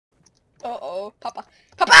Uh-oh. Papa.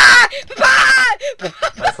 Papa! Papa!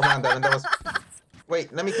 Alright, come on, Devin. That was...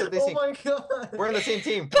 Wait, let me kill this team. Oh my god! We're on the same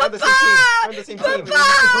team. Papa! We're on the same team. We're on the same team.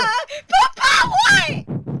 Papa! Papa, why?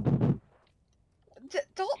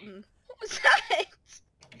 Dalton, what was that?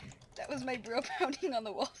 That was my bro pounding on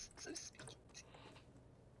the walls. So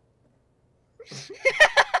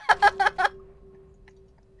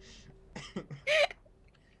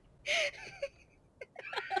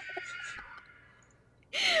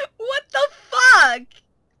what the fuck?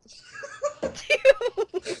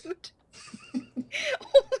 Dude!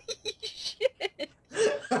 Holy shit!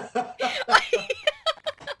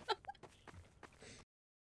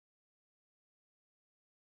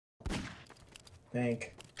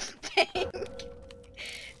 Thank. Dang. Devin,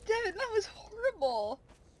 that was horrible.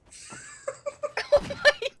 Oh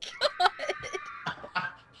my god.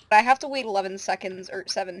 I have to wait 11 seconds, or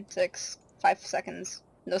 7, 6, 5 seconds.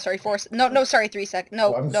 No, sorry, 4, no, sorry, 3 seconds.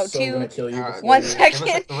 No, I'm no, so 2, gonna kill you 1 you- second.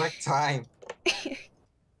 Give us the correct time.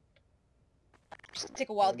 Just take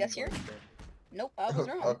a wild guess here. Nope, I was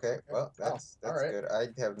wrong. Okay, well, that's alright. good. I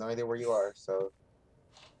have no idea where you are, so...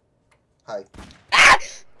 Hi. Ah!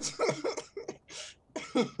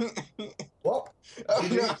 Well, Oh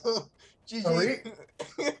GG. no! GG! Hurry.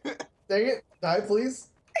 Dang it. Die, please.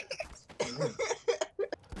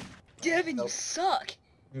 Devin, you Nope. suck.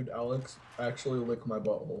 Dude, Alex, actually lick my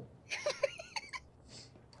butthole.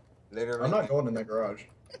 Literally. I'm not going in that garage.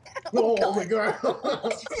 Oh, Oh my god.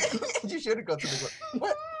 You should have gone to the...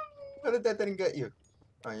 What? How did that didn't get you?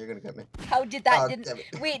 Oh, you're gonna get me. How did that Oh, didn't... damn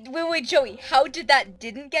it. Wait, Joey. How did that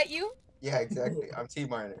didn't get you? Yeah, exactly. I'm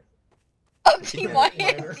T-Miner. Oh,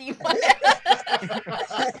 T-Minor. T-Minor. T-Minor.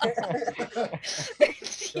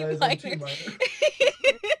 Guys, I'm T-Minor. T-Minor.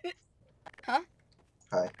 Huh?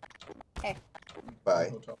 Hi. Hey. Bye.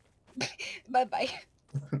 Hotel. Bye-bye.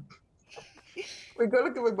 Wait, go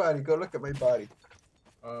look at my body. Go look at my body.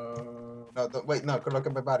 Uh... No, don't, wait, no, go look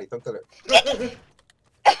at my body. Don't do it.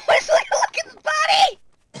 What's look at his body?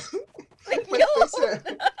 Like, My yo. face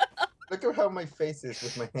is- Look at how my face is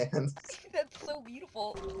with my hands. That's so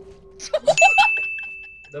beautiful.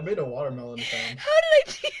 That made a watermelon sound. How did I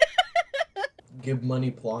do that? Give money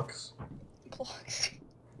blocks. Blocks.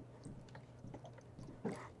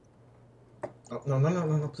 Oh,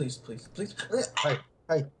 no, please. Hi,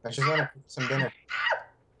 I just want some dinner.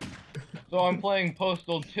 So I'm playing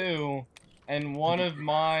Postal 2, and one of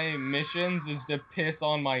my missions is to piss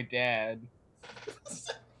on my dad.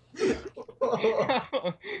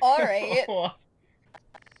 Alright.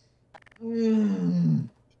 Mm.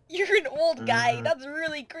 You're an old guy. That's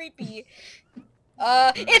really creepy.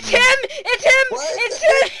 It's him! It's him! What? It's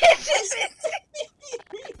him! It's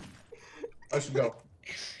him! I should go.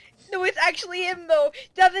 No, it's actually him though.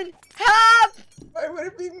 Devin, help! Why would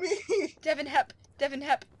it be me? Devin, hep. Devin,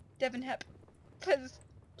 hep. Devin, hep. Cause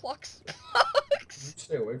blocks.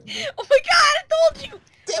 Stay away from me. Oh my god, I told you!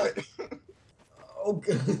 Damn it. Oh,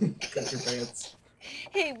 good. Cut your pants.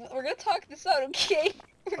 Hey, we're gonna talk this out, okay?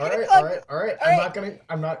 We're gonna Alright. talk- I'm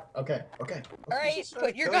Alright. not, okay. Alright, just trying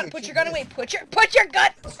put to your kill gun, you, put your Jesus. gun away, put your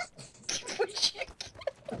gun! Put your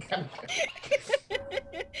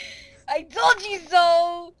I told you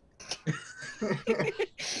so!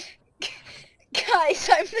 Guys,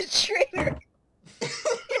 I'm the traitor!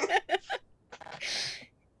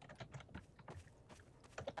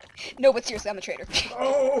 No, but seriously, I'm the traitor.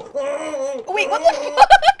 Oh, Wait, what the fuck?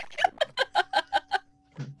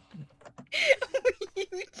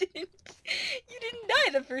 You didn't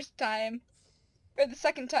die the first time. Or the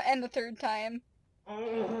second time, and the third time.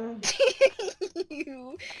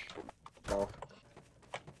 You... No.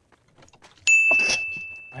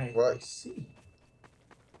 I What? see.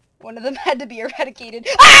 One of them had to be eradicated.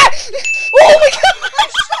 Ah! Oh my god! I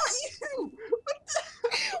shot you!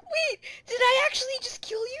 Wait, did I actually just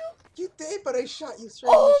kill you? You did, but I shot you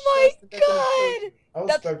straight Oh in my the chest, and that didn't kill you. I was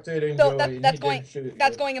That's- spectating no, Joey, that- and that's he going- didn't shoot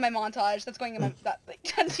That's you. going in my montage. That's going in my... that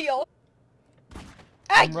deal.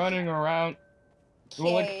 I'm running around.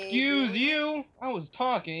 Well, Okay. excuse you! I was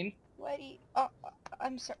talking. What do you...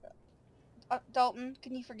 I'm sorry. Dalton,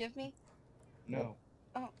 can you forgive me? No.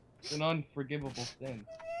 Oh. It's an unforgivable sin.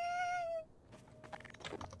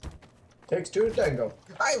 Takes two to tango.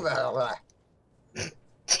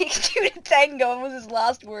 Takes two to tango was his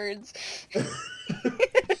last words. I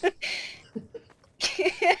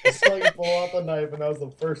saw you pull out the knife, and that was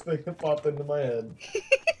the first thing that popped into my head.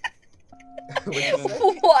 What did you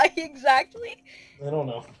say? Why exactly? I don't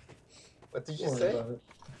know. What did you Don't worry say? about it.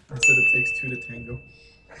 I said it takes two to tango.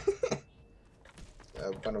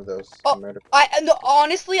 one of those. Oh, Murder. No,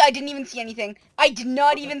 honestly, I didn't even see anything. I did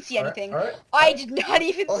not even see anything. I did not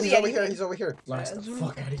even Oh, see he's over anything. here. He's over here. Blast the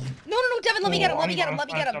fuck out of you. No, Devin, let me get him. Let me get him. I'm Let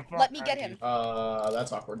me get gonna him. smash Let the me fuck get out him.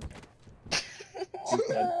 That's awkward.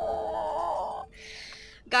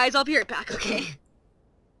 Guys, I'll be right back. Okay.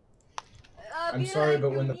 I'm sorry,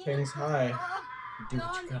 but when the ping's high, do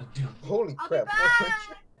what you gotta do. Holy crap.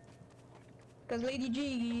 Because Lady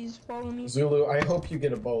G's following me. Zulu, I hope you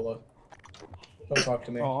get Ebola. Don't talk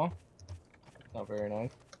to me. Aw. Not very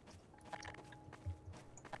nice.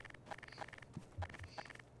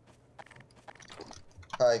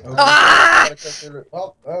 Hi. Okay. Ah!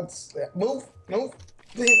 Well, that's... Move! Move!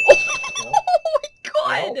 Oh my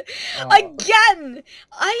god! Again!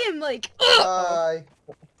 I am like... Hi.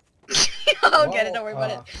 I'll get it, don't worry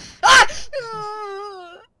about it.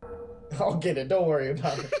 Ah! I'll get it, don't worry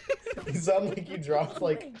about it. You sound like you dropped,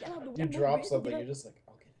 like, you dropped something, you're just like,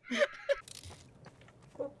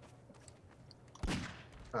 okay.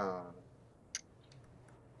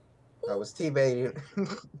 I was teabaiting.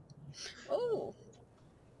 Oh.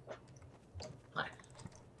 Hi.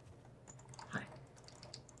 Hi.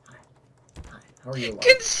 Hi. Hi. How are you?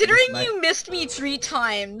 Considering you missed me 3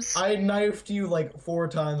 times. I knifed you like 4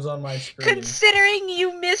 times on my screen. Considering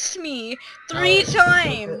you missed me 3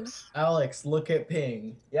 times. Alex, look at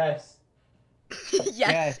ping. Yes.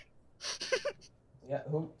 Yes. Yeah,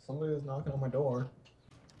 who? Somebody was knocking on my door.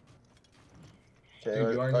 Okay,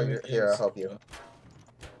 Dude, you aren't oh, even here, I'll help you.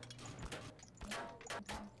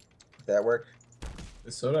 Did that work?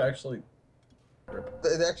 Is soda actually...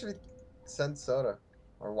 It actually sends soda.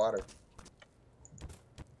 Or water.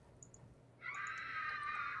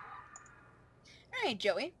 Alright,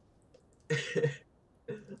 Joey.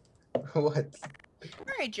 What?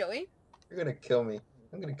 Alright, Joey. You're gonna kill me.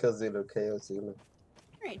 I'm gonna kill Zulu. KO Zulu.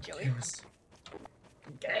 Alright, Joey.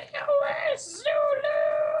 Zulu!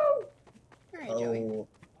 Alright, Joey. Oh,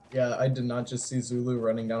 yeah, I did not just see Zulu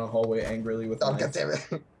running down a hallway angrily with a Oh, knife.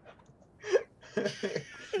 goddammit.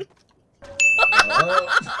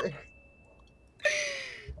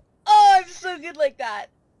 Oh, I'm so good like that.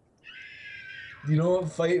 You know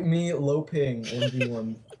what? Fight me, low ping,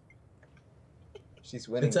 1v1. She's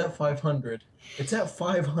winning. It's at 500. It's at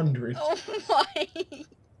 500. Oh my.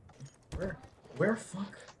 Where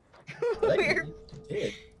fuck? Where?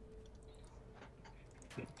 Did.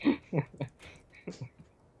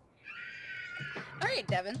 Alright,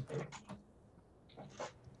 Devin.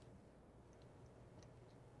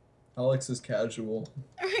 Alex is casual.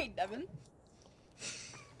 Alright, Devin.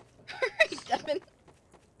 Alright, Devin.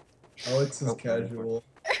 Alex is casual.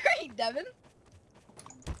 Alright, Devin.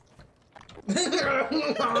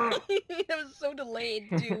 That was so delayed,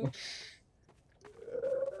 too.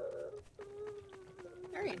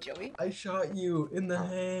 Alright, Joey. I shot you in the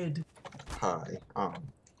head. Hi.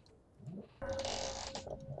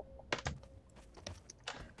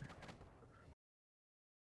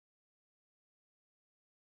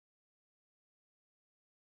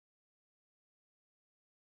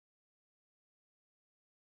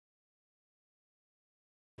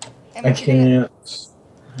 And I can't.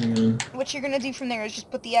 Hang on. what you're gonna do from there is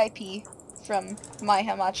just put the IP from my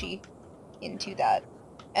Hamachi into that,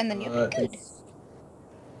 and then you'll be good.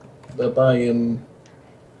 But I am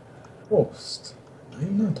host. I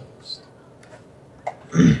am not host.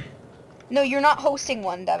 No, you're not hosting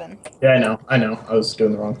one, Devin. Yeah, I know. I was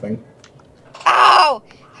doing the wrong thing. Ow!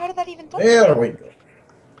 How did that even touch There you? we go.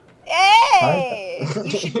 Hey!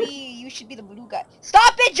 You should be the blue guy.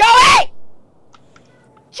 Stop it, Joey!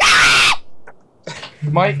 Shut up!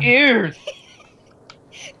 My ears!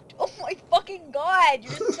 Oh my fucking god,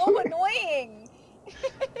 you're so annoying!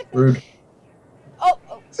 Rude. Oh.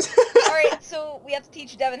 Alright, so we have to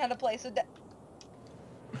teach Devin how to play, so Devin,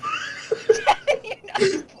 you're not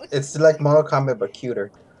supposed to... It's like Mortal Kombat, but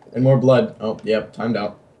cuter. And more blood. Oh, yep, timed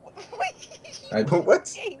out. What?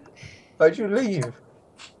 How'd you leave?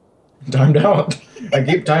 Timed out. I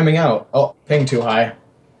keep timing out. Oh, ping too high.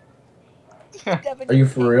 Devin, Are you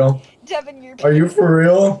for real? Devin, you're... Are you for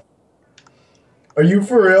real? Are you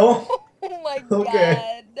for real? Oh my Okay.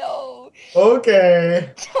 god, no.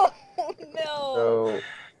 Okay. Oh no. No.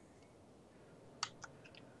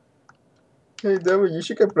 Hey, Devin, you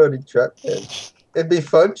should get bloody trapped then. It'd be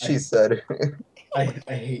fun, she said. I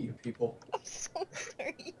hate you people. I'm so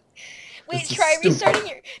sorry. Wait, This is try stupid.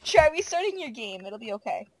 restarting your game. It'll be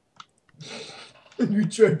okay. You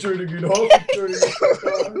tried turning it off and turning it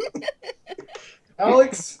on.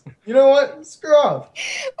 Alex, you know what? Screw off.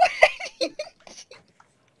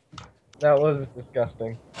 That was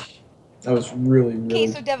disgusting. That was really, really Okay,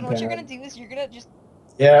 so Devin, what you're bad. gonna do is you're gonna just...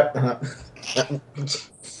 Yeah.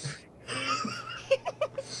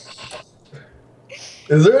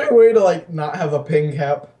 Is there any way to like not have a ping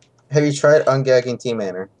cap? Have you tried ungagging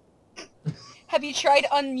T-Manor? Have you tried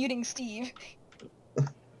unmuting Steve?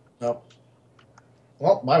 Nope.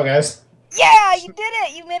 Well, bye guys. Yeah, you did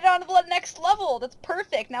it! You made it on to the next level. That's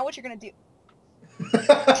perfect. Now what you're gonna do?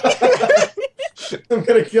 I'm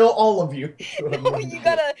gonna kill all of you. No, you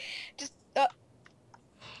gotta just.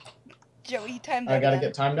 Joey, timed out. I gotta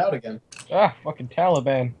get timed out again. Ah, fucking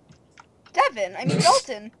Taliban. Devin, I mean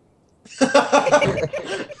Dalton.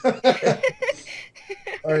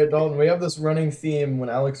 Alright, Dalton, we have this running theme when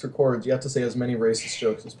Alex records. You have to say as many racist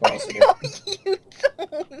jokes as possible. No, you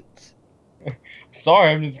don't.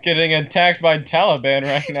 Sorry, I'm just getting attacked by Taliban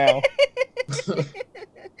right now.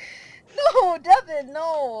 No, Devin,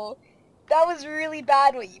 no. That was really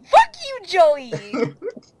bad what you. Fuck you, Joey!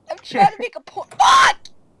 I'm trying to make a point. Fuck!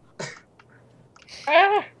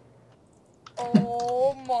 Ah.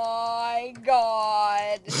 Oh my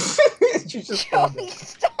god. You just Joey,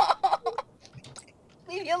 stop!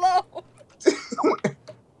 Leave me alone.